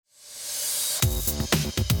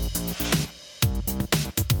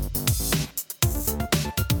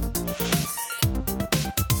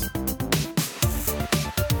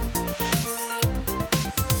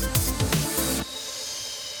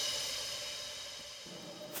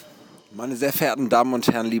Meine sehr verehrten Damen und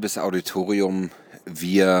Herren, liebes Auditorium,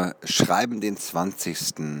 wir schreiben den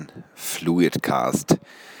 20. Fluidcast.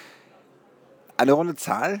 Eine runde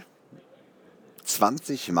Zahl.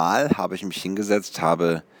 20 Mal habe ich mich hingesetzt,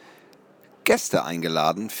 habe Gäste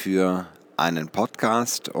eingeladen für einen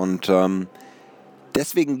Podcast und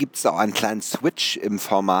deswegen gibt es auch einen kleinen Switch im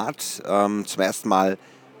Format. Zum ersten Mal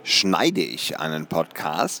schneide ich einen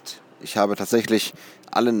Podcast. Ich habe tatsächlich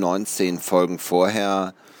alle 19 Folgen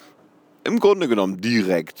vorher im Grunde genommen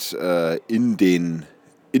direkt ins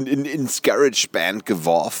GarageBand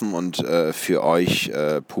geworfen und für euch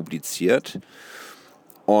publiziert.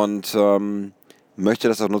 Und möchte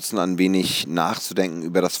das auch nutzen, ein wenig nachzudenken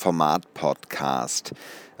über das Format Podcast.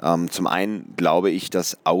 Zum einen glaube ich,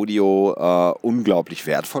 dass Audio unglaublich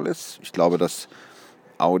wertvoll ist. Ich glaube, dass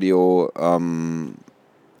Audio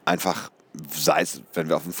einfach, sei es, wenn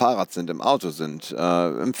wir auf dem Fahrrad sind, im Auto sind,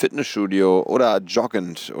 im Fitnessstudio oder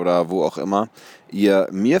joggend oder wo auch immer, ihr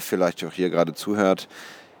mir vielleicht auch hier gerade zuhört,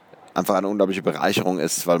 einfach eine unglaubliche Bereicherung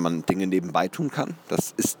ist, weil man Dinge nebenbei tun kann.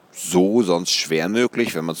 Das ist so sonst schwer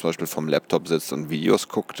möglich, wenn man zum Beispiel vom Laptop sitzt und Videos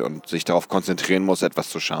guckt und sich darauf konzentrieren muss, etwas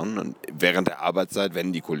zu schauen und während der Arbeitszeit,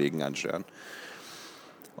 wenn die Kollegen anstören.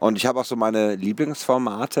 Und ich habe auch so meine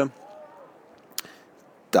Lieblingsformate.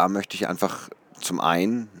 Da möchte ich einfach zum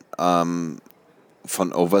einen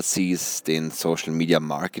von Overseas den Social Media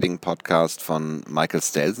Marketing Podcast von Michael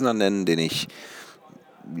Stelzner nennen, den ich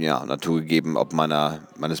naturgegeben ob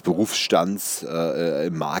meines Berufsstands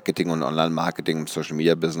im Marketing und Online-Marketing, im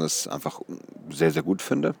Social-Media-Business einfach sehr, sehr gut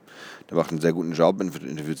finde. Der macht einen sehr guten Job,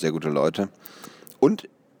 interviewt sehr gute Leute. Und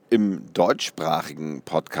im deutschsprachigen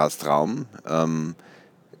Podcast-Raum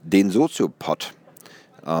den Soziopod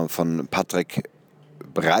von Patrick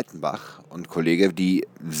Breitenbach und Kollege, die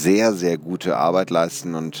sehr, sehr gute Arbeit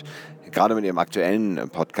leisten und gerade mit ihrem aktuellen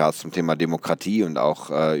Podcast zum Thema Demokratie und auch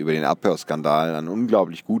über den Abhörskandal einen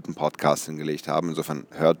unglaublich guten Podcast hingelegt haben. Insofern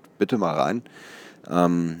hört bitte mal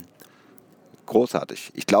rein.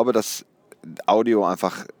 Großartig. Ich glaube, dass Audio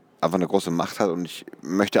einfach eine große Macht hat und ich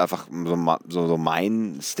möchte einfach so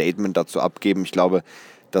mein Statement dazu abgeben. Ich glaube,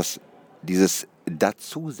 dass dieses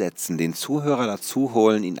Dazusetzen, den Zuhörer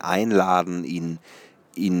dazuholen, ihn einladen, ihn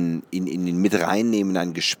mit reinnehmen in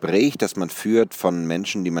ein Gespräch, das man führt von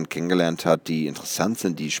Menschen, die man kennengelernt hat, die interessant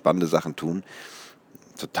sind, die spannende Sachen tun,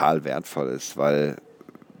 total wertvoll ist, weil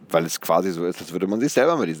es quasi so ist, als würde man sich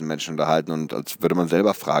selber mit diesen Menschen unterhalten und als würde man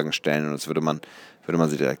selber Fragen stellen und als würde man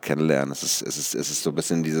sie direkt kennenlernen. Es ist so ein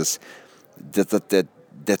bisschen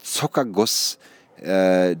der Zuckerguss,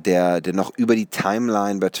 der noch über die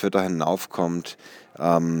Timeline bei Twitter hinaufkommt,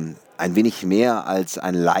 ein wenig mehr als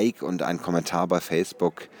ein Like und ein Kommentar bei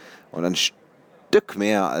Facebook und ein Stück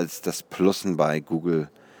mehr als das Plussen bei Google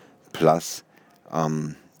Plus,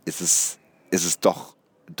 ist es doch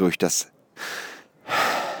durch das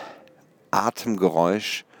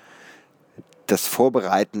Atemgeräusch, das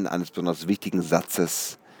Vorbereiten eines besonders wichtigen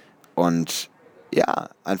Satzes und ja,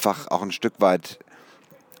 einfach auch ein Stück weit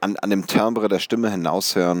an dem Timbre der Stimme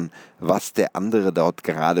hinaushören, was der andere dort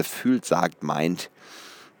gerade fühlt, sagt, meint.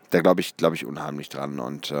 Da glaube ich unheimlich dran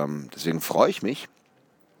und deswegen freue ich mich,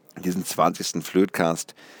 diesen 20.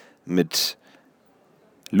 Flötcast mit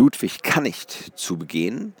Ludwig Kannicht zu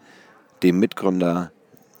begehen, dem Mitgründer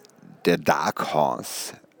der Dark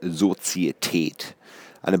Horse Sozietät.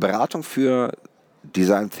 Eine Beratung für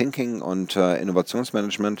Design Thinking und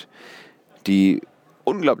Innovationsmanagement, die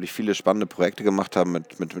unglaublich viele spannende Projekte gemacht haben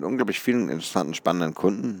mit unglaublich vielen interessanten, spannenden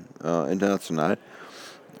Kunden international,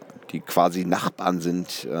 die quasi Nachbarn sind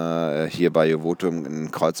hier bei Jovoto in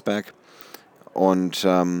Kreuzberg. Und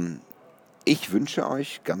ich wünsche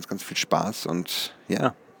euch ganz, ganz viel Spaß und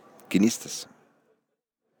ja, genießt es.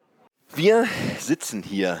 Wir sitzen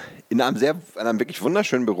hier in einem wirklich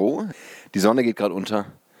wunderschönen Büro. Die Sonne geht gerade unter.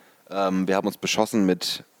 Wir haben uns beschossen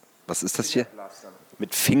mit, was ist das hier?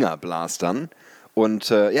 Mit Fingerblastern. Und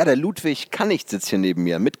der Ludwig Kannicht sitzt hier neben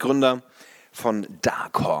mir, Mitgründer von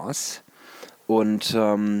Dark Horse. Und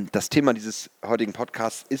das Thema dieses heutigen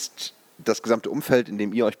Podcasts ist das gesamte Umfeld, in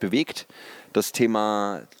dem ihr euch bewegt. Das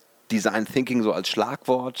Thema Design Thinking so als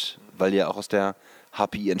Schlagwort, weil ihr auch aus der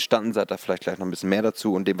HPI entstanden seid, da vielleicht gleich noch ein bisschen mehr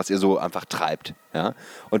dazu und dem, was ihr so einfach treibt. Ja?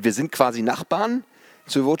 Und wir sind quasi Nachbarn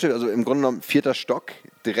zu Jovoto, also im Grunde genommen 4. Stock,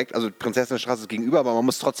 direkt, also Prinzessinnenstraße ist gegenüber, aber man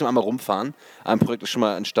muss trotzdem einmal rumfahren. Ein Projekt ist schon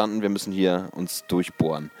mal entstanden, wir müssen hier uns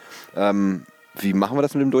durchbohren. Wie machen wir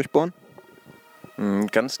das mit dem Durchbohren? Ein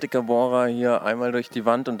ganz dicker Bohrer hier einmal durch die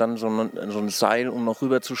Wand und dann so ein Seil, um noch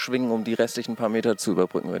rüber zu schwingen, um die restlichen paar Meter zu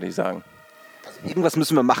überbrücken, würde ich sagen. Also Irgendwas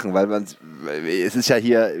müssen wir machen, weil es ist ja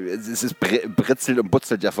hier, es ist britzelt und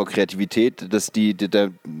butzelt ja vor Kreativität. Ich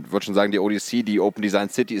wollte schon sagen, die ODC, die Open Design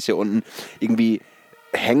City ist hier unten irgendwie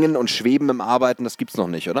hängen und schweben im Arbeiten, das gibt's noch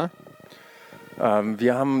nicht, oder?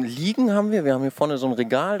 Wir haben hier vorne so ein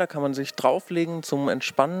Regal, da kann man sich drauflegen zum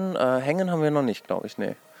Entspannen. Hängen haben wir noch nicht, glaube ich,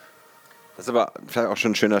 nee. Das ist aber vielleicht auch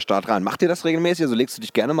schon ein schöner Start rein. Macht ihr das regelmäßig? Also legst du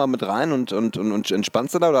dich gerne mal mit rein und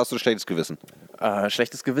entspannst du da oder hast du ein schlechtes Gewissen?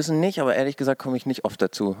 Schlechtes Gewissen nicht, aber ehrlich gesagt komme ich nicht oft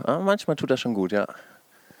dazu. Manchmal tut das schon gut, ja.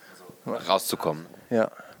 Rauszukommen. Ja.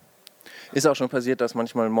 Ist auch schon passiert, dass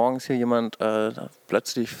manchmal morgens hier jemand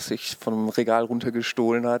plötzlich sich vom Regal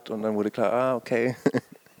runtergestohlen hat und dann wurde klar, okay,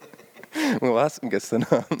 wo warst du denn gestern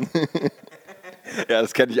Abend? Ja,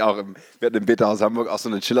 das kenne ich auch. Wir hatten im Beta-Haus Hamburg auch so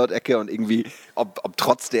eine Chillout-Ecke und irgendwie, ob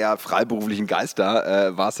trotz der freiberuflichen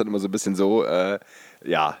Geister, war es dann immer so ein bisschen so,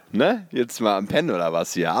 ja, ne, jetzt mal am Pennen oder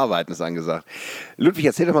was hier, arbeiten ist angesagt. Ludwig,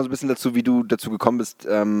 erzähl doch mal so ein bisschen dazu, wie du dazu gekommen bist,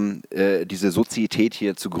 diese Sozietät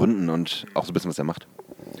hier zu gründen und auch so ein bisschen, was er macht.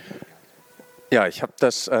 Ja, ich habe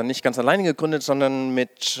das nicht ganz alleine gegründet, sondern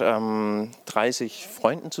mit 30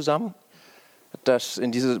 Freunden zusammen.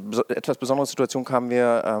 In diese etwas besondere Situation kamen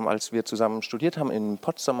wir, als wir zusammen studiert haben in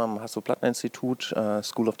Potsdam am Hasso-Plattner-Institut,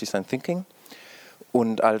 School of Design Thinking.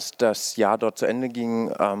 Und als das Jahr dort zu Ende ging,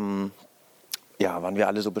 waren wir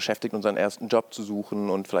alle so beschäftigt, unseren ersten Job zu suchen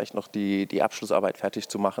und vielleicht noch die Abschlussarbeit fertig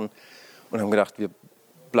zu machen. Und haben gedacht, wir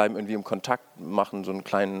bleiben irgendwie im Kontakt, machen so einen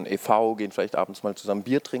kleinen e.V., gehen vielleicht abends mal zusammen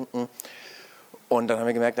Bier trinken. Und dann haben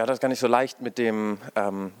wir gemerkt, das ist gar nicht so leicht mit dem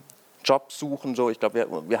Job suchen. So. Ich glaube,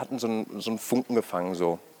 wir hatten so einen Funken gefangen,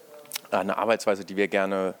 so eine Arbeitsweise, die wir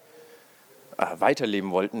gerne weiterleben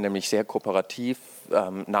wollten, nämlich sehr kooperativ,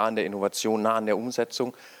 nah an der Innovation, nah an der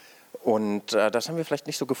Umsetzung. Und das haben wir vielleicht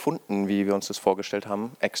nicht so gefunden, wie wir uns das vorgestellt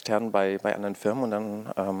haben, extern bei anderen Firmen. Und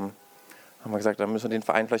dann haben wir gesagt, dann müssen wir den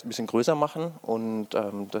Verein vielleicht ein bisschen größer machen und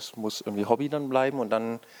das muss irgendwie Hobby dann bleiben. Und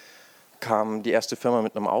dann kam die erste Firma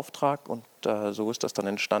mit einem Auftrag und so ist das dann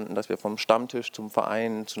entstanden, dass wir vom Stammtisch zum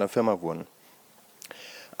Verein zu einer Firma wurden.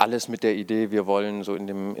 Alles mit der Idee, wir wollen so in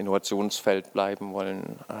dem Innovationsfeld bleiben,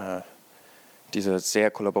 wollen diese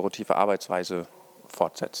sehr kollaborative Arbeitsweise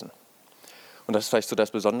fortsetzen. Und das ist vielleicht so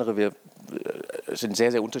das Besondere, wir sind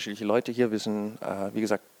sehr, sehr unterschiedliche Leute hier. Wir sind, wie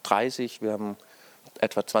gesagt, 30, wir haben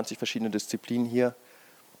etwa 20 verschiedene Disziplinen hier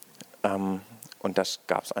und das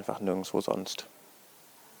gab es einfach nirgendwo sonst.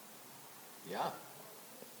 Ja.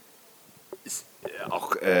 Ist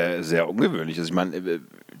auch sehr ungewöhnlich. Also ich meine,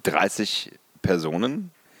 30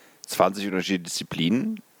 Personen, 20 unterschiedliche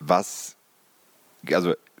Disziplinen,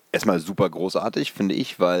 also erstmal super großartig, finde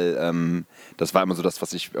ich, weil das war immer so das,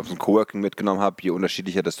 was ich aus dem Coworking mitgenommen habe, je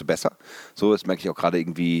unterschiedlicher, desto besser. So, das merke ich auch gerade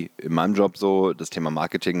irgendwie in meinem Job so, das Thema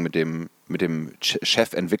Marketing mit dem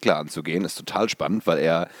Chefentwickler anzugehen, ist total spannend,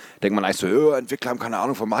 weil denkt man eigentlich so, Entwickler haben keine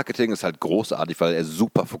Ahnung von Marketing, ist halt großartig, weil er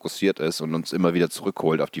super fokussiert ist und uns immer wieder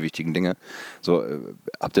zurückholt auf die wichtigen Dinge. So,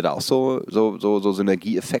 habt ihr da auch so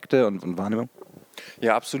Synergieeffekte und Wahrnehmung?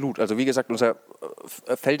 Ja, absolut. Also wie gesagt, unser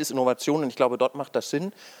Feld ist Innovation und ich glaube, dort macht das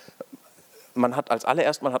Sinn. Man hat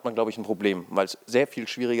glaube ich, ein Problem, weil es sehr viel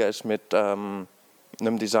schwieriger ist mit einem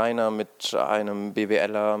Designer, mit einem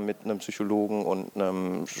BWLer, mit einem Psychologen und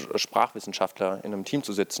einem Sprachwissenschaftler in einem Team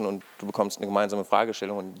zu sitzen und du bekommst eine gemeinsame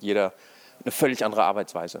Fragestellung und jeder eine völlig andere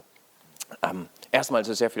Arbeitsweise. Erstmal ist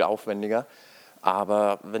es sehr viel aufwendiger,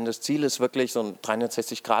 aber wenn das Ziel ist, wirklich so eine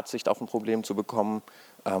 360-Grad-Sicht auf ein Problem zu bekommen,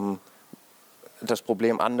 das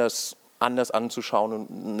Problem anders anzuschauen und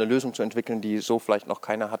eine Lösung zu entwickeln, die so vielleicht noch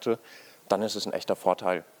keiner hatte, dann ist es ein echter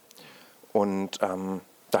Vorteil. Und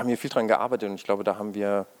da haben wir viel dran gearbeitet und ich glaube, da haben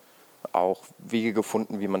wir auch Wege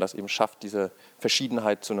gefunden, wie man das eben schafft, diese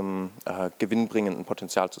Verschiedenheit zu einem gewinnbringenden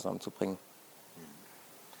Potenzial zusammenzubringen.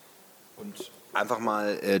 Und einfach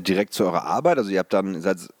mal direkt zu eurer Arbeit, also ihr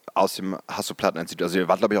seid aus dem Hasso-Plattner-Institut, also ihr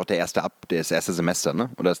wart, glaube ich, auch das erste Semester, ne?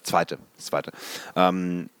 Oder das zweite.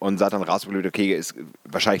 Und seid dann rausgeblieben, okay,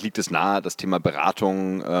 wahrscheinlich liegt es nahe, das Thema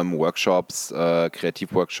Beratung, Workshops,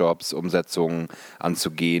 Kreativworkshops, Umsetzung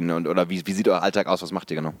anzugehen oder wie sieht euer Alltag aus, was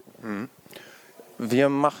macht ihr genau? Wir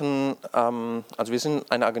machen, wir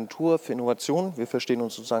sind eine Agentur für Innovation, wir verstehen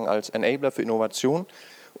uns sozusagen als Enabler für Innovation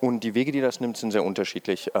und die Wege, die das nimmt, sind sehr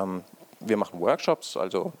unterschiedlich. Wir machen Workshops,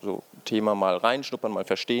 also so Thema mal reinschnuppern, mal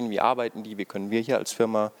verstehen, wie arbeiten die, wie können wir hier als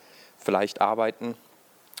Firma vielleicht arbeiten.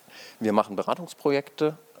 Wir machen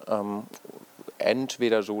Beratungsprojekte,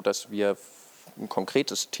 entweder so, dass wir ein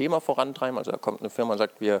konkretes Thema vorantreiben, also da kommt eine Firma und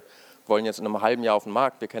sagt, wir wollen jetzt in einem halben Jahr auf den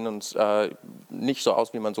Markt, wir kennen uns nicht so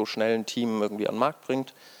aus, wie man so schnell ein Team irgendwie an den Markt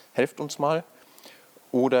bringt, helft uns mal.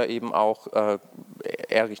 Oder eben auch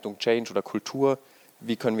eher Richtung Change oder Kultur,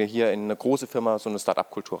 wie können wir hier in eine große Firma so eine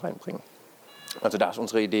Start-up-Kultur reinbringen. Also da ist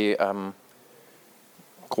unsere Idee,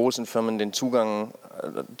 großen Firmen den Zugang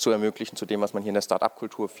zu ermöglichen zu dem, was man hier in der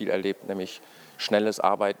Start-up-Kultur viel erlebt, nämlich schnelles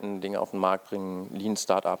Arbeiten, Dinge auf den Markt bringen, Lean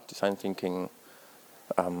Startup, Design Thinking,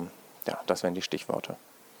 das wären die Stichworte.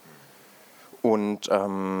 Und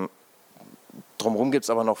drumherum gibt es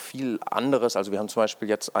aber noch viel anderes. Also wir haben zum Beispiel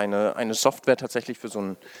jetzt eine Software tatsächlich für so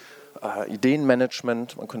ein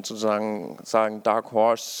Ideenmanagement, man könnte sozusagen sagen Dark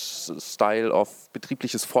Horse-Style of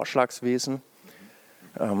betriebliches Vorschlagswesen.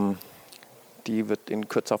 Die wird in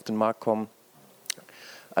Kürze auf den Markt kommen.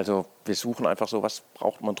 Also wir suchen einfach so, was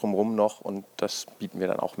braucht man drumherum noch, und das bieten wir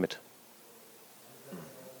dann auch mit.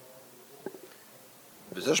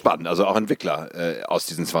 Das ist ja spannend, also auch Entwickler aus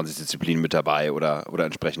diesen 20 Disziplinen mit dabei oder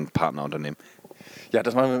entsprechend Partnerunternehmen. Ja,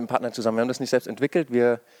 das machen wir mit einem Partner zusammen. Wir haben das nicht selbst entwickelt.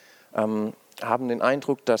 Wir haben den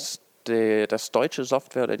Eindruck, dass das deutsche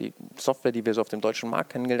Software oder die Software, die wir so auf dem deutschen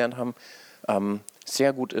Markt kennengelernt haben,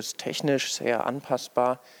 sehr gut ist, technisch sehr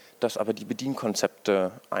anpassbar, dass aber die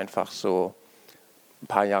Bedienkonzepte einfach so ein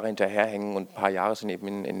paar Jahre hinterherhängen, und ein paar Jahre sind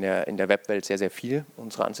eben in der Webwelt sehr, sehr viel,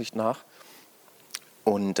 unserer Ansicht nach.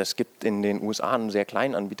 Und es gibt in den USA einen sehr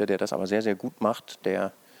kleinen Anbieter, der das aber sehr, sehr gut macht.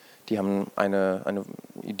 Die haben eine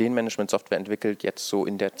Ideenmanagement-Software entwickelt, jetzt so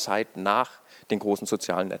in der Zeit nach den großen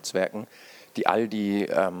sozialen Netzwerken, die all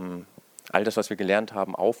das, was wir gelernt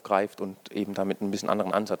haben, aufgreift und eben damit ein bisschen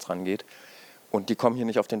anderen Ansatz rangeht. Und die kommen hier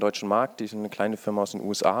nicht auf den deutschen Markt, die sind eine kleine Firma aus den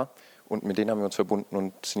USA, und mit denen haben wir uns verbunden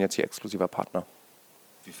und sind jetzt hier exklusiver Partner.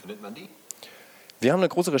 Wie findet man die? Wir haben eine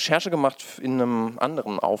große Recherche gemacht in einem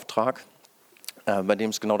anderen Auftrag, bei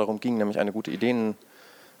dem es genau darum ging, nämlich eine gute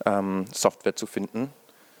Ideen-Software zu finden.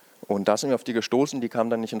 Und da sind wir auf die gestoßen, die kamen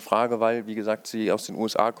dann nicht in Frage, weil, wie gesagt, sie aus den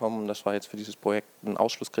USA kommen. Das war jetzt für dieses Projekt ein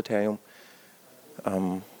Ausschlusskriterium.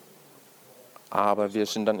 Aber wir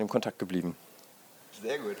sind dann im Kontakt geblieben.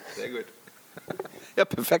 Sehr gut, sehr gut. Ja,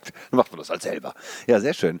 perfekt. Dann macht man das halt selber. Ja,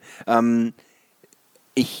 sehr schön.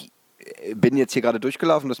 Ich bin jetzt hier gerade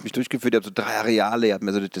durchgelaufen, du hast mich durchgeführt, ihr habt so 3 Areale, ihr habt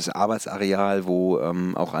mir so das Arbeitsareal, wo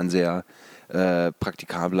auch ein sehr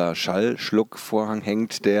praktikabler Schallschluckvorhang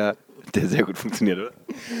hängt, der sehr gut funktioniert, oder?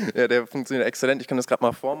 Ja, der funktioniert exzellent. Ich kann das gerade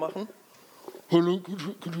mal vormachen. Hallo,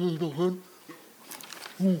 könnt ihr euch noch hören?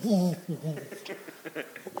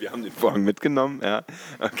 Wir haben den Vorhang mitgenommen, ja.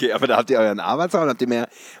 Okay, aber da habt ihr euren Arbeitsraum, habt ihr mehr,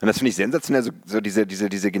 und das finde ich sensationell, so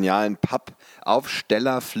diese genialen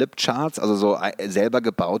Pappaufsteller, Flipcharts, also so selber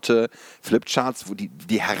gebaute Flipcharts, wo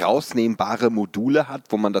die herausnehmbare Module hat,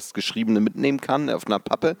 wo man das Geschriebene mitnehmen kann auf einer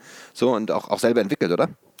Pappe, so, und auch selber entwickelt, oder?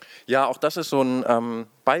 Ja, auch das ist so ein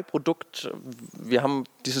Beiprodukt. Wir haben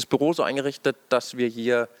dieses Büro so eingerichtet, dass wir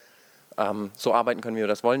hier so arbeiten können, wie wir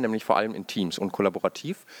das wollen, nämlich vor allem in Teams und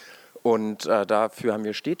kollaborativ. Und dafür haben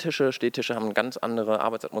wir Stehtische. Stehtische haben eine ganz andere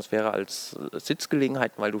Arbeitsatmosphäre als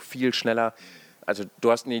Sitzgelegenheiten, weil du viel schneller, also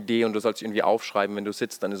du hast eine Idee und du sollst sie irgendwie aufschreiben, wenn du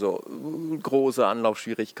sitzt, dann ist so große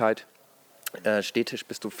Anlaufschwierigkeit. Stehtisch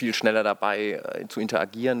bist du viel schneller dabei zu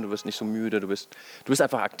interagieren, du wirst nicht so müde, du bist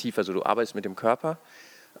einfach aktiv, also du arbeitest mit dem Körper.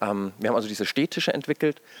 Wir haben also diese Stehtische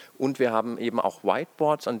entwickelt, und wir haben eben auch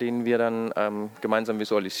Whiteboards, an denen wir dann gemeinsam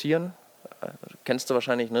visualisieren. Kennst du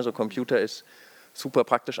wahrscheinlich, ne? So Computer ist super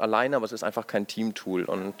praktisch alleine, aber es ist einfach kein Teamtool,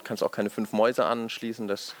 und kannst auch keine 5 Mäuse anschließen,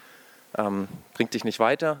 das bringt dich nicht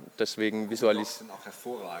weiter, deswegen visualisieren. Auch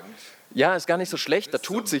hervorragend. Ja, ist gar nicht so schlecht, da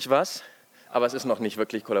tut sich was, aber es ist noch nicht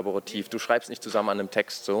wirklich kollaborativ, du schreibst nicht zusammen an einem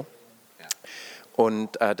Text so. Ja.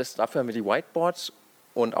 Und dafür haben wir die Whiteboards,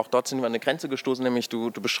 und auch dort sind wir an eine Grenze gestoßen, nämlich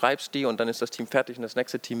du beschreibst die, und dann ist das Team fertig und das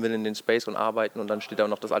nächste Team will in den Space und arbeiten, und dann steht da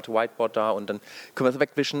noch das alte Whiteboard da, und dann können wir es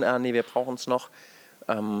wegwischen, nee, wir brauchen es noch.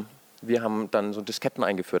 Wir haben dann so Disketten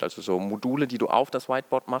eingeführt, also so Module, die du auf das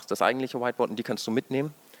Whiteboard machst, das eigentliche Whiteboard, und die kannst du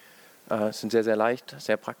mitnehmen. Sind sehr, sehr leicht,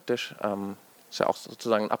 sehr praktisch. Ist ja auch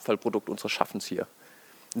sozusagen ein Abfallprodukt unseres Schaffens hier.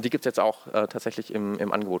 Und die gibt es jetzt auch tatsächlich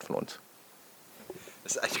im Angebot von uns.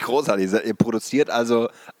 Das ist eigentlich großartig. Ihr produziert also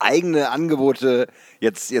eigene Angebote.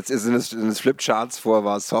 Jetzt sind es Flipcharts, vorher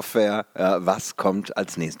war es Software. Was kommt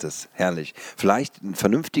als nächstes? Herrlich. Vielleicht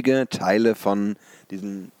vernünftige Teile von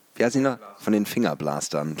diesen, wie heißt die noch? Von den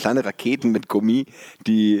Fingerblastern. Kleine Raketen mit Gummi,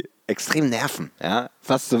 die extrem nerven. Ja?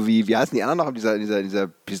 Fast so wie heißen die anderen noch? Dieser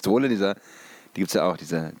Pistole, die gibt es ja auch,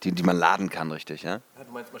 die man laden kann, richtig. Ja? Ja,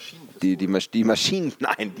 du meinst Maschinen? Die Maschinen,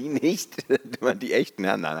 nein, die nicht. Die echten,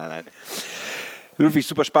 ja, nein. Ludwig,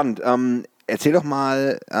 super spannend. Erzähl doch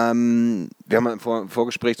mal, wir haben im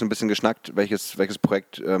Vorgespräch so ein bisschen geschnackt, über welches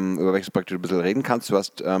Projekt du ein bisschen reden kannst. Du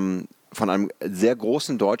hast von einem sehr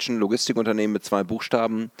großen deutschen Logistikunternehmen mit 2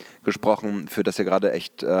 Buchstaben gesprochen, für das ihr gerade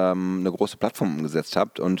echt eine große Plattform umgesetzt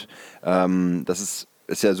habt. Und das ist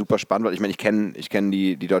ist ja super spannend, weil ich kenn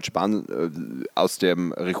die Deutsche Bahn aus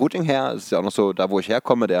dem Recruiting her. Es ist ja auch noch so, da wo ich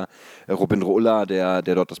herkomme, der Robin Ulla, der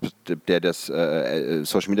dort das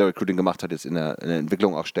Social Media Recruiting gemacht hat, jetzt in der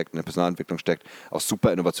Entwicklung auch steckt, in der Personalentwicklung steckt, auch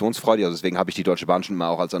super innovationsfreudig. Also deswegen habe ich die Deutsche Bahn schon immer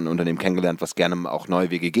auch als ein Unternehmen kennengelernt, was gerne auch neue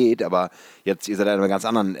Wege geht. Aber jetzt, ihr seid in einer ganz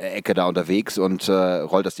anderen Ecke da unterwegs und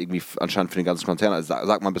rollt das irgendwie anscheinend für den ganzen Konzern. Also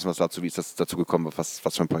sag mal ein bisschen was dazu, wie ist das dazu gekommen, was für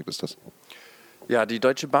ein Projekt ist das? Ja, die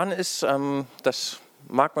Deutsche Bahn ist, das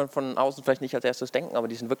mag man von außen vielleicht nicht als erstes denken, aber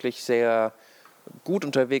die sind wirklich sehr gut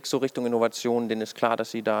unterwegs, so Richtung Innovation. Denen ist klar, dass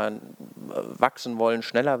sie da wachsen wollen,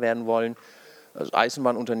 schneller werden wollen. Also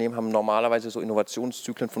Eisenbahnunternehmen haben normalerweise so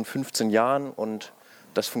Innovationszyklen von 15 Jahren und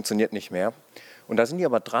das funktioniert nicht mehr. Und da sind die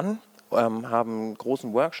aber dran, haben einen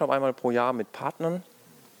großen Workshop einmal pro Jahr mit Partnern.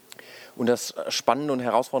 Und das Spannende und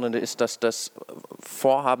Herausfordernde ist, dass das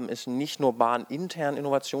Vorhaben ist, nicht nur bahnintern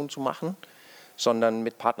Innovationen zu machen, sondern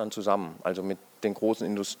mit Partnern zusammen, also mit den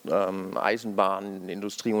großen Eisenbahnen,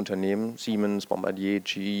 Industrieunternehmen, Siemens, Bombardier,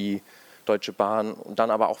 GE, Deutsche Bahn und dann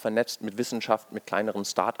aber auch vernetzt mit Wissenschaft, mit kleineren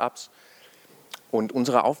Start-ups. Und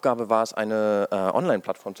unsere Aufgabe war es, eine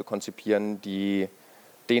Online-Plattform zu konzipieren, die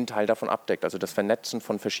den Teil davon abdeckt, also das Vernetzen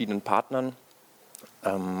von verschiedenen Partnern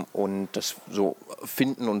und das so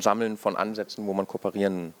Finden und Sammeln von Ansätzen, wo man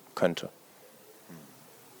kooperieren könnte.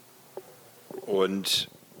 Und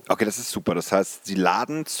okay, das ist super. Das heißt, Sie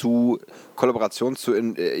laden zu Kollaborationen, zu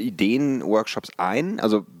Ideen-Workshops ein,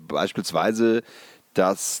 also beispielsweise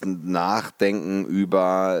das Nachdenken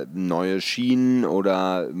über neue Schienen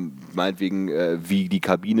oder meinetwegen, wie die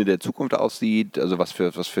Kabine der Zukunft aussieht, also was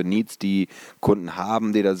für Needs die Kunden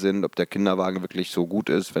haben, die da sind, ob der Kinderwagen wirklich so gut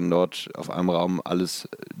ist, wenn dort auf einem Raum alles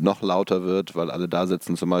noch lauter wird, weil alle da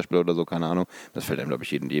sitzen zum Beispiel oder so, keine Ahnung. Das fällt einem, glaube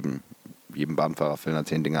ich, jedem Bahnfahrer fallen da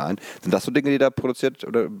 10 Dinge ein. Sind das so Dinge, die da produziert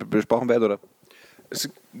oder besprochen werden? Oder? Es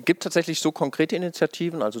gibt tatsächlich so konkrete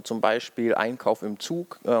Initiativen, also zum Beispiel Einkauf im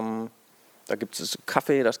Zug. Da gibt es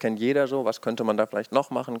Kaffee, das kennt jeder so. Was könnte man da vielleicht noch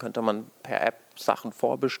machen? Könnte man per App Sachen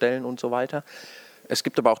vorbestellen und so weiter? Es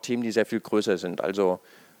gibt aber auch Themen, die sehr viel größer sind. Also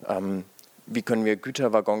wie können wir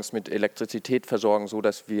Güterwaggons mit Elektrizität versorgen, so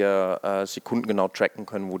dass wir sekundengenau tracken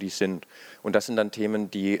können, wo die sind? Und das sind dann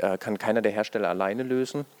Themen, die kann keiner der Hersteller alleine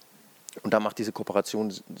lösen. Und da macht diese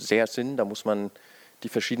Kooperation sehr Sinn. Da muss man die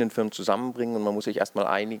verschiedenen Firmen zusammenbringen und man muss sich erstmal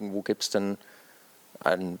einigen, wo gibt es denn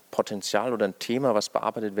ein Potenzial oder ein Thema, was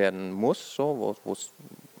bearbeitet werden muss, so, wo es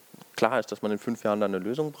klar ist, dass man in 5 Jahren dann eine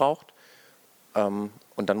Lösung braucht. Und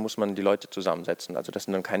dann muss man die Leute zusammensetzen. Also das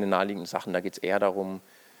sind dann keine naheliegenden Sachen. Da geht es eher darum,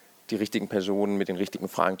 die richtigen Personen mit den richtigen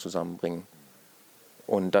Fragen zusammenbringen.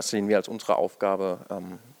 Und das sehen wir als unsere Aufgabe,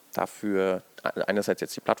 dafür einerseits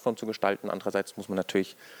jetzt die Plattform zu gestalten, andererseits muss man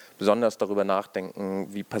natürlich besonders darüber nachdenken,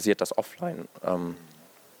 wie passiert das offline.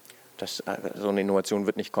 So eine Innovation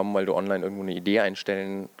wird nicht kommen, weil du online irgendwo eine Idee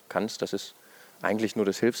einstellen kannst. Das ist eigentlich nur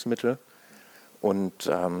das Hilfsmittel. Und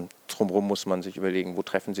drumherum muss man sich überlegen, wo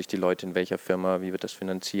treffen sich die Leute, in welcher Firma, wie wird das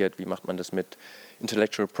finanziert, wie macht man das mit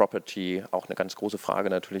Intellectual Property, auch eine ganz große Frage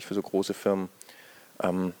natürlich für so große Firmen.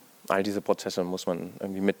 All diese Prozesse muss man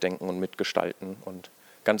irgendwie mitdenken und mitgestalten. Und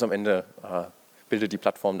ganz am Ende bildet die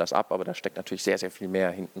Plattform das ab, aber da steckt natürlich sehr, sehr viel mehr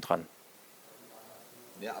hinten dran.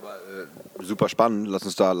 Ja, aber super spannend. Lass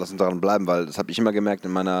uns daran bleiben, weil das habe ich immer gemerkt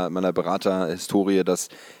in meiner Beraterhistorie, dass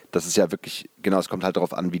es ja wirklich, genau, es kommt halt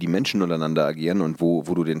darauf an, wie die Menschen untereinander agieren und wo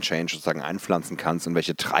du den Change sozusagen einpflanzen kannst und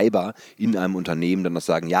welche Treiber in einem Unternehmen dann noch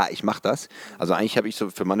sagen, ja, ich mache das. Also eigentlich habe ich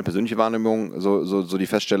so für meine persönliche Wahrnehmung so die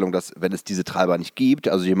Feststellung, dass wenn es diese Treiber nicht gibt,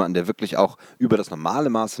 also jemanden, der wirklich auch über das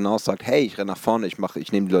normale Maß hinaus sagt, hey, ich renne nach vorne,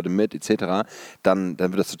 ich nehme die Leute mit, etc., dann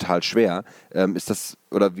wird das total schwer. Ist das,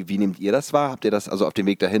 oder wie nehmt ihr das wahr? Habt ihr das also auf dem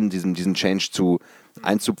Weg dahin, diesen Change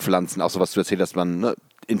einzupflanzen, auch so was du erzählt hast, man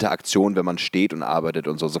Interaktion, wenn man steht und arbeitet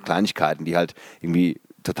und so Kleinigkeiten, die halt irgendwie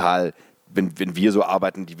total, wenn wir so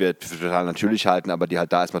arbeiten, die wir für total natürlich halten, aber die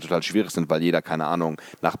halt da erstmal total schwierig sind, weil jeder, keine Ahnung,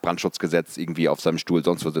 nach Brandschutzgesetz irgendwie auf seinem Stuhl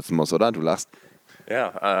sonst wo sitzen muss, oder? Du lachst.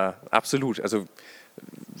 Ja, absolut. Also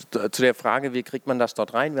zu der Frage, wie kriegt man das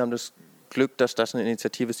dort rein? Wir haben das Glück, dass das eine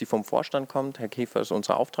Initiative ist, die vom Vorstand kommt. Herr Käfer ist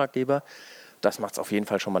unser Auftraggeber. Das macht es auf jeden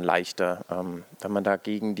Fall schon mal leichter. Wenn man da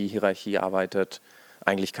gegen die Hierarchie arbeitet,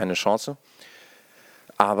 eigentlich keine Chance.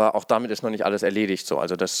 Aber auch damit ist noch nicht alles erledigt. So.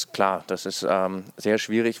 Also das ist sehr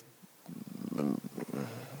schwierig.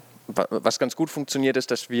 Was ganz gut funktioniert,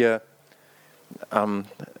 ist, dass wir fangen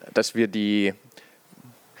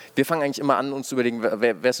eigentlich immer an, uns zu überlegen,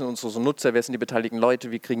 wer sind unsere Nutzer, wer sind die beteiligten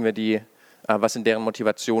Leute, wie kriegen wir die, was sind deren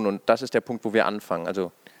Motivationen. Und das ist der Punkt, wo wir anfangen.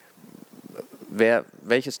 Also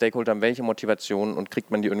welche Stakeholder haben welche Motivationen und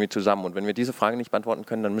kriegt man die irgendwie zusammen? Und wenn wir diese Frage nicht beantworten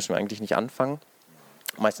können, dann müssen wir eigentlich nicht anfangen.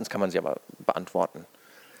 Meistens kann man sie aber beantworten.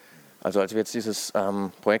 Also als wir jetzt dieses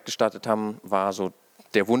Projekt gestartet haben, war so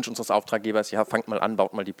der Wunsch unseres Auftraggebers, ja, fangt mal an,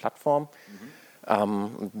 baut mal die Plattform.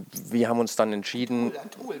 Wir haben uns dann entschieden,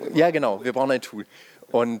 ja genau, wir brauchen ein Tool.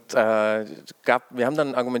 Und wir haben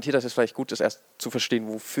dann argumentiert, dass es vielleicht gut ist, erst zu verstehen,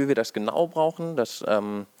 wofür wir das genau brauchen.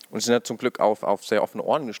 Und sind ja zum Glück auf sehr offene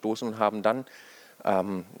Ohren gestoßen und haben dann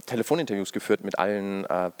Telefoninterviews geführt mit allen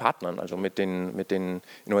Partnern, also mit den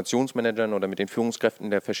Innovationsmanagern oder mit den Führungskräften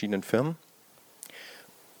der verschiedenen Firmen.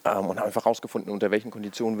 Und haben einfach herausgefunden, unter welchen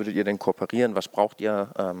Konditionen würdet ihr denn kooperieren, was braucht ihr,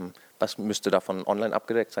 was müsste davon online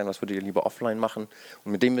abgedeckt sein, was würdet ihr lieber offline machen.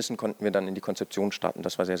 Und mit dem Wissen konnten wir dann in die Konzeption starten,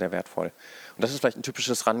 das war sehr, sehr wertvoll. Und das ist vielleicht ein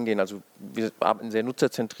typisches Rangehen, also wir arbeiten sehr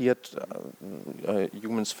nutzerzentriert,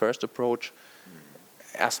 Humans First Approach,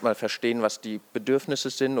 erstmal verstehen, was die Bedürfnisse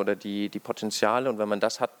sind oder die Potenziale, und wenn man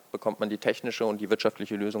das hat, bekommt man die technische und die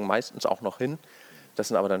wirtschaftliche Lösung meistens auch noch hin. Das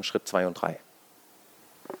sind aber dann Schritt 2 und 3.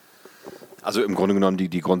 Also im Grunde genommen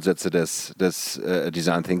die Grundsätze des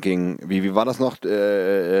Design Thinking. Wie war das noch?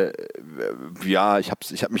 Ja, ich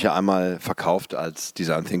hab mich ja einmal verkauft als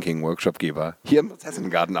Design Thinking Workshopgeber. Hier im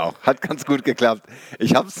Prozessengarten auch. Hat ganz gut geklappt.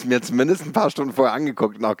 Ich habe es mir zumindest ein paar Stunden vorher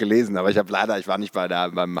angeguckt und auch gelesen, aber ich war nicht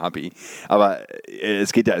beim HPI. Aber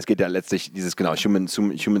es geht ja letztlich dieses genau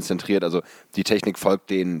human-zentriert. Also die Technik folgt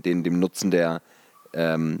dem Nutzen der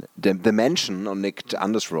Menschen und nicht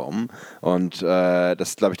andersrum. Und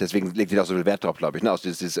das, glaube ich, deswegen legt sich auch so viel Wert drauf, glaube ich. Ne? Also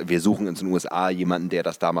wir suchen in den USA jemanden, der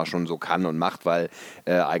das da mal schon so kann und macht, weil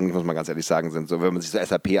eigentlich, muss man ganz ehrlich sagen, sind so, wenn man sich so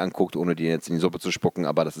SAP anguckt, ohne die jetzt in die Suppe zu spucken,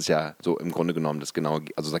 aber das ist ja so im Grunde genommen das genaue,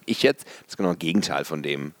 also sage ich jetzt, das genaue Gegenteil von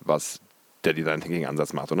dem, was der Design Thinking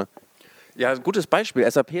Ansatz macht, oder? Ja, ein gutes Beispiel.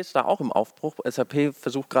 SAP ist da auch im Aufbruch. SAP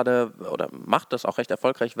versucht gerade oder macht das auch recht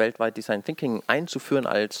erfolgreich weltweit, Design Thinking einzuführen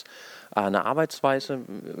als eine Arbeitsweise.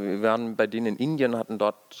 Wir waren bei denen in Indien, hatten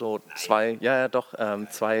dort so zwei.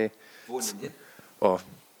 Wo in Indien?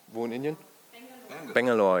 Wo in Indien?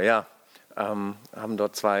 Bangalore, ja. Haben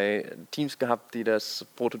dort 2 Teams gehabt, die das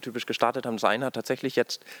prototypisch gestartet haben. Das eine hat tatsächlich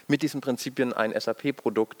jetzt mit diesen Prinzipien ein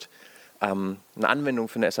SAP-Produkt, eine Anwendung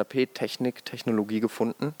für eine SAP-Technologie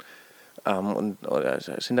gefunden. Und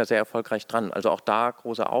sind da sehr erfolgreich dran. Also auch da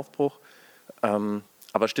großer Aufbruch,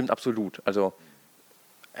 aber stimmt absolut. Also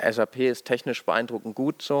SAP ist technisch beeindruckend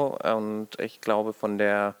gut so, und ich glaube von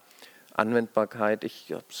der Anwendbarkeit,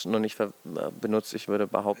 ich habe es noch nicht benutzt, ich würde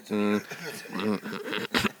behaupten,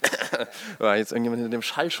 war jetzt irgendjemand in dem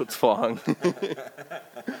Schallschutzvorhang.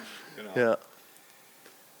 Genau.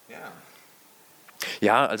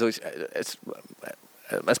 Ja, also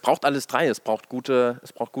es braucht alles 3. Es braucht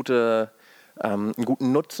einen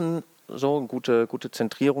guten Nutzen, so eine gute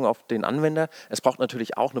Zentrierung auf den Anwender. Es braucht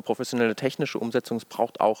natürlich auch eine professionelle technische Umsetzung. Es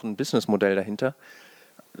braucht auch ein Businessmodell dahinter.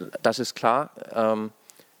 Das ist klar.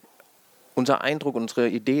 Unser Eindruck, unsere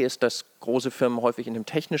Idee ist, dass große Firmen häufig in dem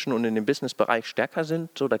technischen und in dem Businessbereich stärker sind.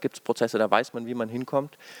 So, da gibt es Prozesse, da weiß man, wie man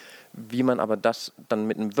hinkommt. Wie man aber das dann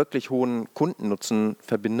mit einem wirklich hohen Kundennutzen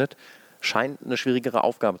verbindet, scheint eine schwierigere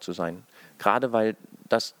Aufgabe zu sein. Gerade weil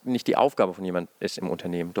das nicht die Aufgabe von jemandem ist im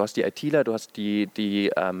Unternehmen. Du hast die ITler, du hast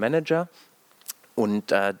die Manager,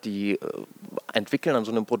 und die entwickeln an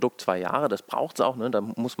so einem Produkt 2 Jahre. Das braucht es auch, ne? Da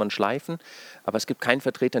muss man schleifen. Aber es gibt keinen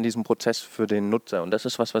Vertreter in diesem Prozess für den Nutzer. Und das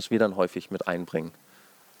ist was wir dann häufig mit einbringen.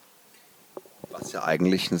 Was ja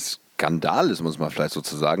eigentlich ein Skandal ist, muss man vielleicht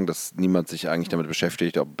sozusagen, dass niemand sich eigentlich damit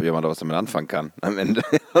beschäftigt, ob jemand da was damit anfangen kann. Am Ende,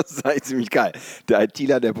 das ist eigentlich ziemlich geil. Der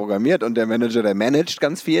ITler, der programmiert, und der Manager, der managt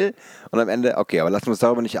ganz viel. Und am Ende, okay, aber lassen wir uns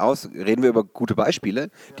darüber nicht aus. Reden wir über gute Beispiele,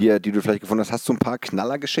 die du vielleicht gefunden hast. Hast du ein paar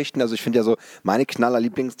Knallergeschichten? Also ich finde ja so, meine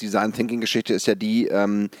Knaller-Lieblings-Design-Thinking-Geschichte ist ja die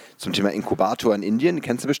zum Thema Inkubator in Indien. Die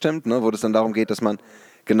kennst du bestimmt, ne? Wo das dann darum geht, dass man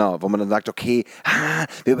Genau, wo man dann sagt, okay,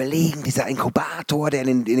 wir überlegen, dieser Inkubator, der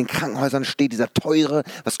in den Krankenhäusern steht, dieser teure,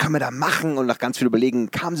 was können wir da machen? Und nach ganz viel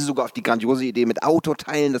Überlegen kamen sie sogar auf die grandiose Idee, mit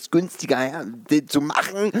Autoteilen das günstiger zu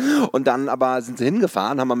machen. Und dann aber sind sie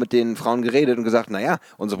hingefahren, haben mal mit den Frauen geredet und gesagt, naja,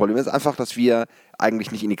 unser Problem ist einfach, dass wir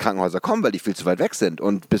eigentlich nicht in die Krankenhäuser kommen, weil die viel zu weit weg sind.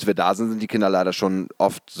 Und bis wir da sind die Kinder leider schon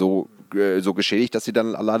oft so geschädigt, dass sie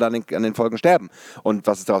dann leider an den Folgen sterben. Und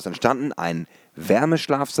was ist daraus entstanden? Ein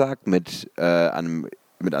Wärmeschlafsack mit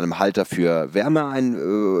einem Halter für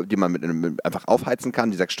Wärme die man einfach aufheizen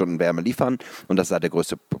kann, die 6 Stunden Wärme liefern. Und das ist halt der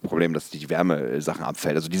größte Problem, dass die Wärmesachen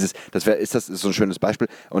abfällt. Also das ist so ein schönes Beispiel.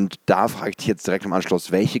 Und da frage ich dich jetzt direkt im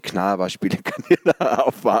Anschluss, welche Knallerbeispiele kann ihr da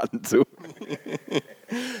aufwarten zu?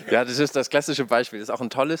 Ja, das ist das klassische Beispiel. Das ist auch ein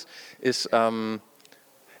tolles. Ich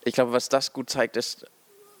glaube, was das gut zeigt, ist,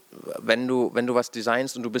 wenn du was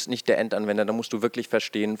designst und du bist nicht der Endanwender, dann musst du wirklich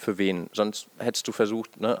verstehen, für wen. Sonst hättest du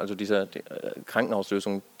versucht, also diese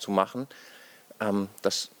Krankenhauslösung zu machen.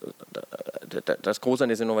 Das Große an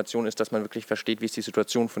dieser Innovation ist, dass man wirklich versteht, wie ist die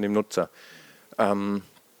Situation von dem Nutzer.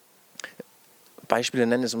 Beispiele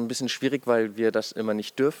nennen ist ein bisschen schwierig, weil wir das immer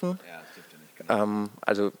nicht dürfen. Ja, das dürft ihr nicht, genau.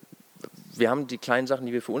 Also wir haben die kleinen Sachen,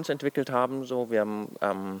 die wir für uns entwickelt haben. So, wir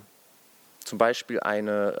haben zum Beispiel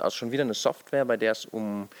schon wieder eine Software, bei der es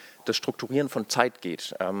um das Strukturieren von Zeit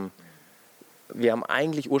geht. Wir haben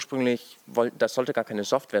eigentlich ursprünglich, das sollte gar keine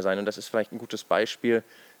Software sein und das ist vielleicht ein gutes Beispiel.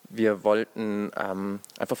 Wir wollten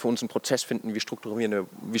einfach für uns einen Prozess finden, wie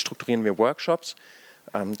strukturieren wir Workshops.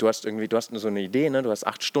 Du hast so eine Idee, ne? Du hast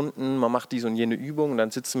 8 Stunden, man macht diese und jene Übung und dann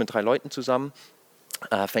sitzt du mit 3 Leuten zusammen,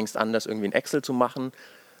 fängst an, das irgendwie in Excel zu machen.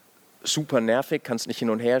 Super nervig, kannst nicht hin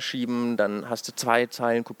und her schieben, dann hast du 2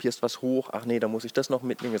 Zeilen, kopierst was hoch, ach nee, da muss ich das noch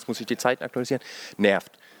mitnehmen, jetzt muss ich die Zeiten aktualisieren.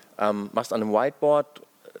 Nervt. Machst an einem Whiteboard,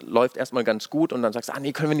 läuft erstmal ganz gut und dann sagst du,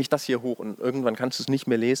 nee, können wir nicht das hier hoch und irgendwann kannst du es nicht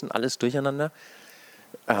mehr lesen, alles durcheinander.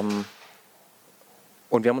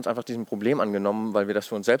 Und wir haben uns einfach diesem Problem angenommen, weil wir das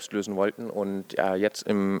für uns selbst lösen wollten und jetzt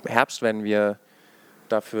im Herbst werden wir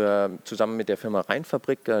dafür zusammen mit der Firma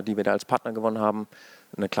Rheinfabrik, die wir da als Partner gewonnen haben,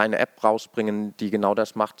 eine kleine App rausbringen, die genau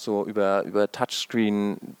das macht, so über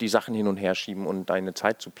Touchscreen die Sachen hin und her schieben und deine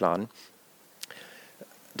Zeit zu planen.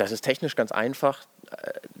 Das ist technisch ganz einfach.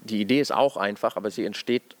 Die Idee ist auch einfach, aber sie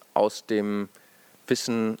entsteht aus dem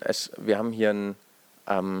Wissen, wir haben hier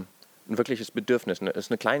ein wirkliches Bedürfnis. Es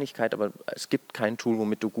ist eine Kleinigkeit, aber es gibt kein Tool,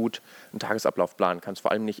 womit du gut einen Tagesablauf planen kannst,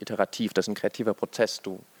 vor allem nicht iterativ. Das ist ein kreativer Prozess.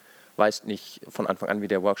 Du weißt nicht von Anfang an, wie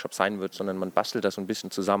der Workshop sein wird, sondern man bastelt das so ein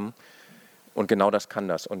bisschen zusammen. Und genau das kann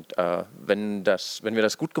das. Und wenn wir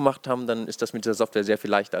das gut gemacht haben, dann ist das mit dieser Software sehr viel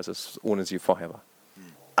leichter, als es ohne sie vorher war.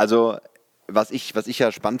 Also was ich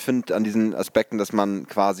ja spannend finde an diesen Aspekten, dass man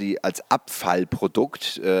quasi als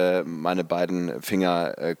Abfallprodukt, meine beiden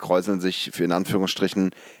Finger kräuseln sich für in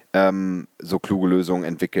Anführungsstrichen, so kluge Lösungen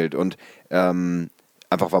entwickelt. Und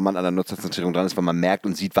einfach, weil man an der Nutzerzentrierung dran ist, weil man merkt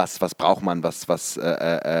und sieht, was braucht man,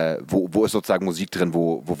 wo ist sozusagen Musik drin,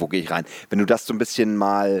 wo gehe ich rein. Wenn du das so ein bisschen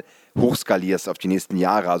mal hochskalierst auf die nächsten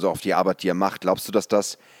Jahre, also auf die Arbeit, die ihr macht, glaubst du, dass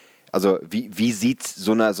das, also wie sieht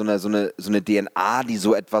so eine DNA, die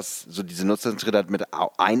so etwas, so diese Nutzerzentriertheit mit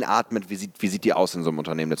einatmet, wie sieht die aus in so einem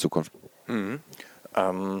Unternehmen der Zukunft?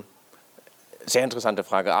 Sehr interessante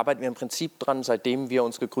Frage. Arbeiten wir im Prinzip dran, seitdem wir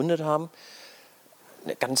uns gegründet haben.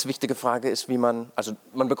 Eine ganz wichtige Frage ist, man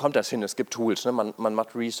bekommt das hin, es gibt Tools, ne? Man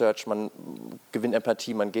macht Research, man gewinnt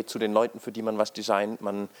Empathie, man geht zu den Leuten, für die man was designt,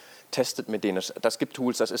 man testet mit denen. Das gibt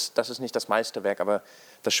Tools, das ist nicht das Meisterwerk, aber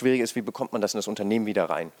das Schwierige ist, wie bekommt man das in das Unternehmen wieder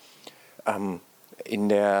rein? In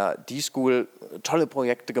der D-School tolle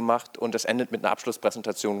Projekte gemacht und es endet mit einer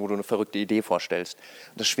Abschlusspräsentation, wo du eine verrückte Idee vorstellst.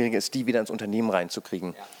 Das Schwierige ist, die wieder ins Unternehmen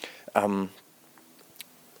reinzukriegen. Ja.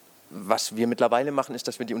 Was wir mittlerweile machen, ist,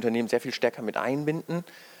 dass wir die Unternehmen sehr viel stärker mit einbinden.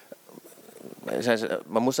 Das heißt,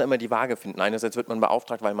 man muss ja immer die Waage finden. Einerseits wird man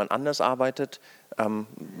beauftragt, weil man anders arbeitet.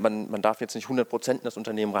 Man darf jetzt nicht 100% in das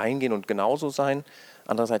Unternehmen reingehen und genauso sein.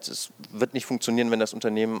 Andererseits, es wird nicht funktionieren, wenn das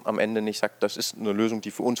Unternehmen am Ende nicht sagt, das ist eine Lösung,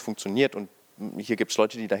 die für uns funktioniert und hier gibt es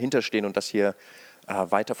Leute, die dahinter stehen und das hier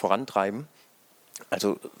weiter vorantreiben.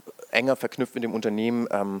 Also enger verknüpft mit dem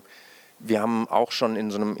Unternehmen. Wir haben auch schon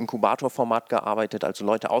in so einem Inkubatorformat gearbeitet, also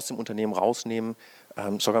Leute aus dem Unternehmen rausnehmen,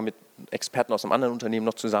 sogar mit Experten aus einem anderen Unternehmen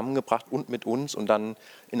noch zusammengebracht und mit uns und dann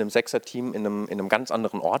in einem 6er-Team in einem ganz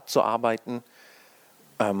anderen Ort zu arbeiten,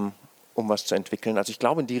 um was zu entwickeln. Also ich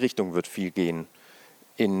glaube, in die Richtung wird viel gehen,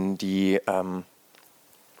 in die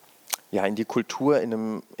Kultur,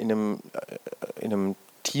 in einem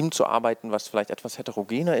Team zu arbeiten, was vielleicht etwas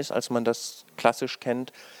heterogener ist, als man das klassisch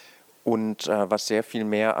kennt. Und was sehr viel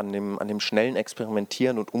mehr an dem schnellen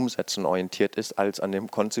Experimentieren und Umsetzen orientiert ist, als an dem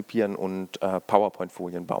Konzipieren und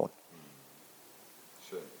PowerPoint-Folien bauen.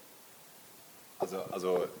 Schön.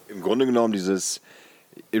 Also im Grunde genommen dieses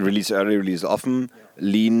Release Early, Release Often,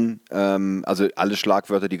 Lean, also alle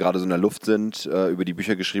Schlagwörter, die gerade so in der Luft sind, über die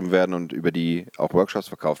Bücher geschrieben werden und über die auch Workshops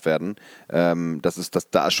verkauft werden. Da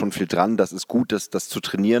ist schon viel dran, das ist gut, das zu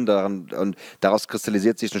trainieren und daraus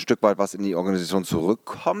kristallisiert sich ein Stück weit, was in die Organisation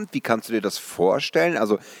zurückkommt. Wie kannst du dir das vorstellen?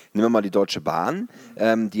 Also nehmen wir mal die Deutsche Bahn,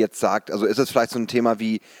 die jetzt sagt, also ist es vielleicht so ein Thema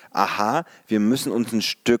wie, wir müssen uns ein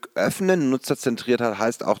Stück öffnen, Nutzerzentriertheit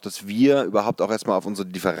heißt auch, dass wir überhaupt auch erstmal auf unsere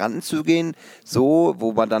Lieferanten zugehen, so,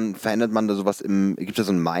 wo man dann verändert man da sowas gibt es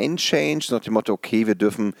so einen Mind-Change, nach dem Motto, okay, wir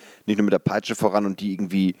dürfen nicht nur mit der Peitsche voran und die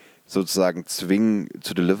irgendwie sozusagen zwingen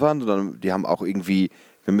zu delivern, sondern die haben auch irgendwie,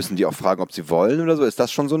 wir müssen die auch fragen, ob sie wollen oder so. Ist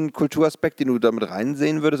das schon so ein Kulturaspekt, den du damit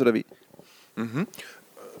reinsehen würdest oder wie? Mhm.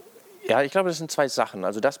 Ja, ich glaube, das sind 2 Sachen.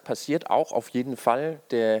 Also das passiert auch auf jeden Fall.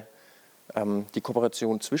 die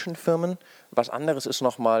Kooperation zwischen Firmen. Was anderes ist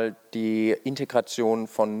nochmal die Integration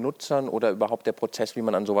von Nutzern oder überhaupt der Prozess, wie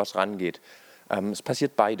man an sowas rangeht. Es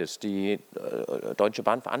passiert beides. Die Deutsche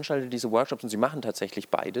Bahn veranstaltet diese Workshops und sie machen tatsächlich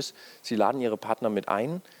beides. Sie laden ihre Partner mit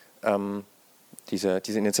ein. Diese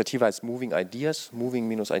Initiative heißt Moving Ideas,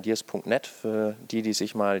 moving-ideas.net, für die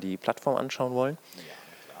sich mal die Plattform anschauen wollen.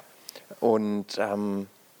 Und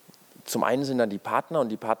zum einen sind dann die Partner und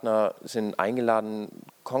die Partner sind eingeladen,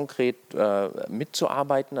 konkret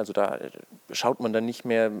mitzuarbeiten. Also da schaut man dann nicht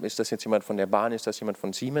mehr, ist das jetzt jemand von der Bahn, ist das jemand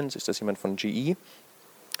von Siemens, ist das jemand von GE.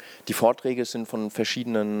 Die Vorträge sind von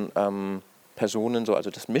verschiedenen Personen so, also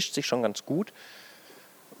das mischt sich schon ganz gut.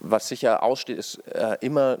 Was sicher aussteht, ist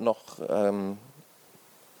immer noch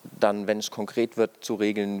dann, wenn es konkret wird, zu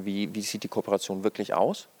regeln, wie sieht die Kooperation wirklich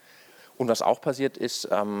aus. Und was auch passiert ist,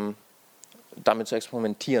 damit zu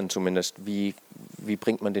experimentieren zumindest, wie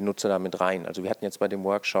bringt man den Nutzer damit rein. Also wir hatten jetzt bei dem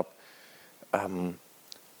Workshop einen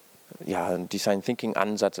Design Thinking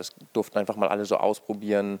Ansatz, es durften einfach mal alle so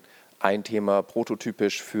ausprobieren, ein Thema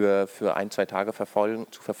prototypisch für 1-2 Tage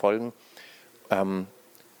zu verfolgen,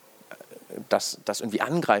 das irgendwie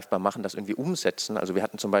angreifbar machen, das irgendwie umsetzen. Also wir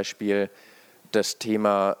hatten zum Beispiel das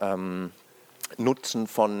Thema Nutzen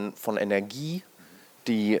von Energie,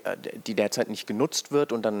 die derzeit nicht genutzt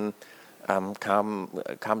wird, und dann kam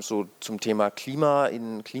es so zum Thema Klima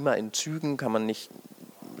in Zügen, kann man nicht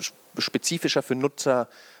spezifischer für Nutzer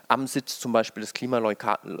am Sitz zum Beispiel das Klima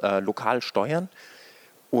lokal steuern.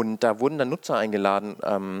 Und da wurden dann Nutzer eingeladen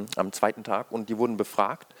am zweiten Tag und die wurden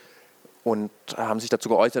befragt und haben sich dazu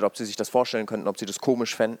geäußert, ob sie sich das vorstellen könnten, ob sie das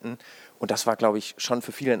komisch fänden. Und das war, glaube ich, schon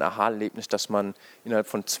für viele ein Aha-Erlebnis, dass man innerhalb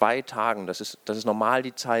von 2 Tagen, das ist normal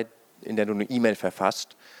die Zeit, in der du eine E-Mail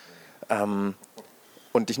verfasst,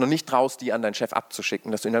 und dich noch nicht traust, die an deinen Chef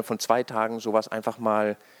abzuschicken, dass du innerhalb von 2 Tagen sowas einfach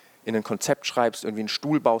mal in ein Konzept schreibst, irgendwie einen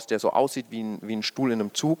Stuhl baust, der so aussieht wie ein Stuhl in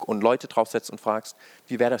einem Zug, und Leute draufsetzt und fragst,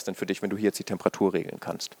 wie wäre das denn für dich, wenn du hier jetzt die Temperatur regeln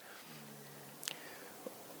kannst?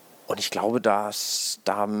 Und ich glaube, da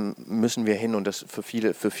müssen wir hin, und das für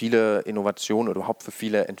viele Innovationen oder überhaupt für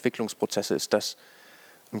viele Entwicklungsprozesse ist das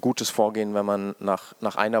ein gutes Vorgehen, wenn man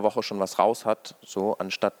nach einer Woche schon was raus hat, so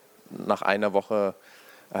anstatt nach einer Woche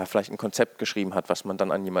vielleicht ein Konzept geschrieben hat, was man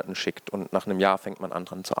dann an jemanden schickt, und nach einem Jahr fängt man an,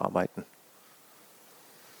 dran zu arbeiten.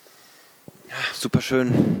 Super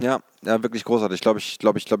schön, ja, wirklich großartig, glaube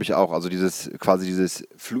ich auch. Also dieses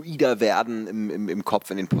fluider Werden im Kopf,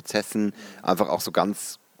 in den Prozessen, einfach auch so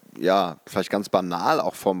ganz, vielleicht ganz banal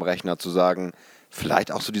auch vorm Rechner zu sagen,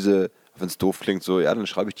 vielleicht auch so diese, wenn es doof klingt, so, ja, dann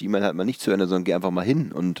schreibe ich die E-Mail halt mal nicht zu Ende, sondern gehe einfach mal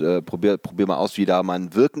hin und probier mal aus, wie da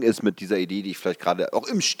mein Wirken ist mit dieser Idee, die ich vielleicht gerade auch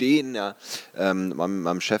im Stehen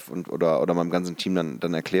meinem Chef oder meinem ganzen Team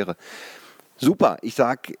dann erkläre. Super, ich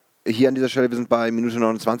sag hier an dieser Stelle, wir sind bei Minute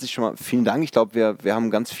 29 schon mal. Vielen Dank. Ich glaube, wir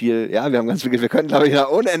haben ganz viel, wir können, glaube ich,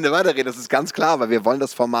 ohne Ende weiterreden. Das ist ganz klar, weil wir wollen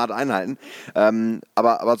das Format einhalten.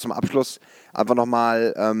 Aber zum Abschluss einfach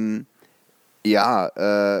nochmal,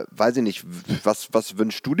 weiß ich nicht, was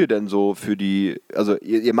wünschst du dir denn so für die, also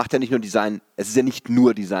ihr macht ja nicht nur Design, es ist ja nicht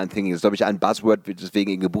nur Design Thinking, das ist, glaube ich, ein Buzzword,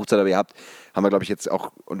 deswegen ihr gebucht seid, aber ihr haben wir, glaube ich, jetzt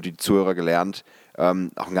auch, und die Zuhörer gelernt, auch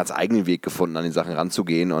einen ganz eigenen Weg gefunden, an die Sachen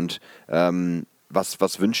ranzugehen, und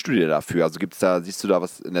was wünschst du dir dafür? Also siehst du da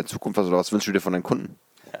was in der Zukunft, oder was wünschst du dir von deinen Kunden?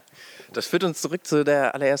 Das führt uns zurück zu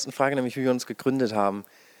der allerersten Frage, nämlich wie wir uns gegründet haben.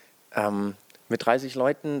 Mit 30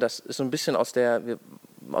 Leuten, das ist so ein bisschen aus der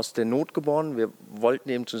Not geboren. Wir wollten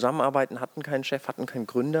eben zusammenarbeiten, hatten keinen Chef, hatten keinen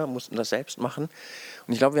Gründer, mussten das selbst machen.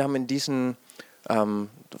 Und ich glaube, wir haben in diesen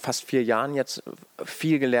fast 4 Jahren jetzt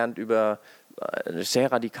viel gelernt über eine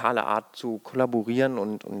sehr radikale Art zu kollaborieren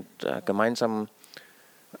und gemeinsam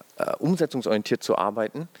umsetzungsorientiert zu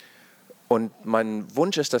arbeiten. Und mein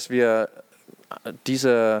Wunsch ist, dass wir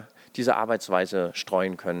diese Arbeitsweise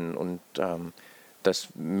streuen können und dass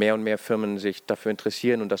mehr und mehr Firmen sich dafür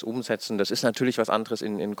interessieren und das umsetzen. Das ist natürlich was anderes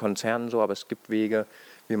in Konzernen so, aber es gibt Wege,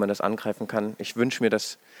 wie man das angreifen kann. Ich wünsche mir,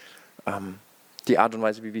 dass die Art und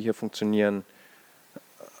Weise, wie wir hier funktionieren,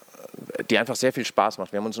 die einfach sehr viel Spaß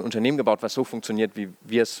macht. Wir haben uns ein Unternehmen gebaut, was so funktioniert, wie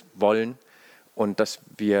wir es wollen, und dass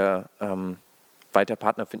wir weiter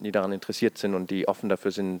Partner finden, die daran interessiert sind und die offen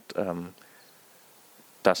dafür sind,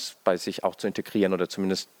 das bei sich auch zu integrieren oder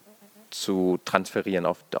zumindest zu transferieren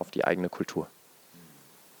auf die eigene Kultur.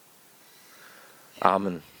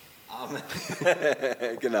 Amen. Amen.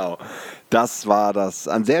 Genau. Das war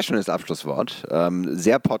ein sehr schönes Abschlusswort.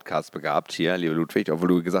 Sehr podcastbegabt hier, lieber Ludwig, obwohl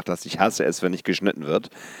du gesagt hast, ich hasse es, wenn nicht geschnitten wird.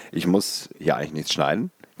 Ich muss hier eigentlich nichts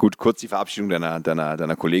schneiden. Gut, kurz die Verabschiedung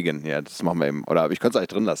deiner Kollegin. Ja, das machen wir eben. Oder ich könnte es eigentlich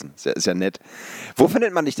drin lassen. Ist ja nett. Wo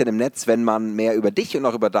findet man dich denn im Netz, wenn man mehr über dich und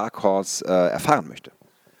auch über Dark Horse erfahren möchte?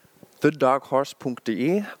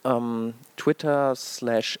 thedarkhorse.de, Twitter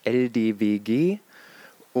 /LDWG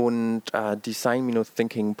und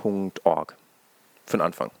design-thinking.org für den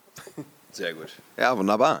Anfang. Sehr gut. Ja,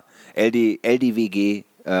 wunderbar. LDWG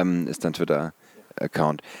ist dein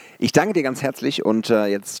Twitter-Account. Ich danke dir ganz herzlich und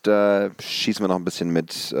jetzt schießen wir noch ein bisschen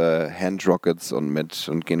mit Handrockets und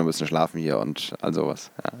gehen noch ein bisschen schlafen hier und all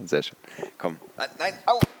sowas. Ja, sehr schön. Komm. Nein,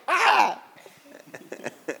 au!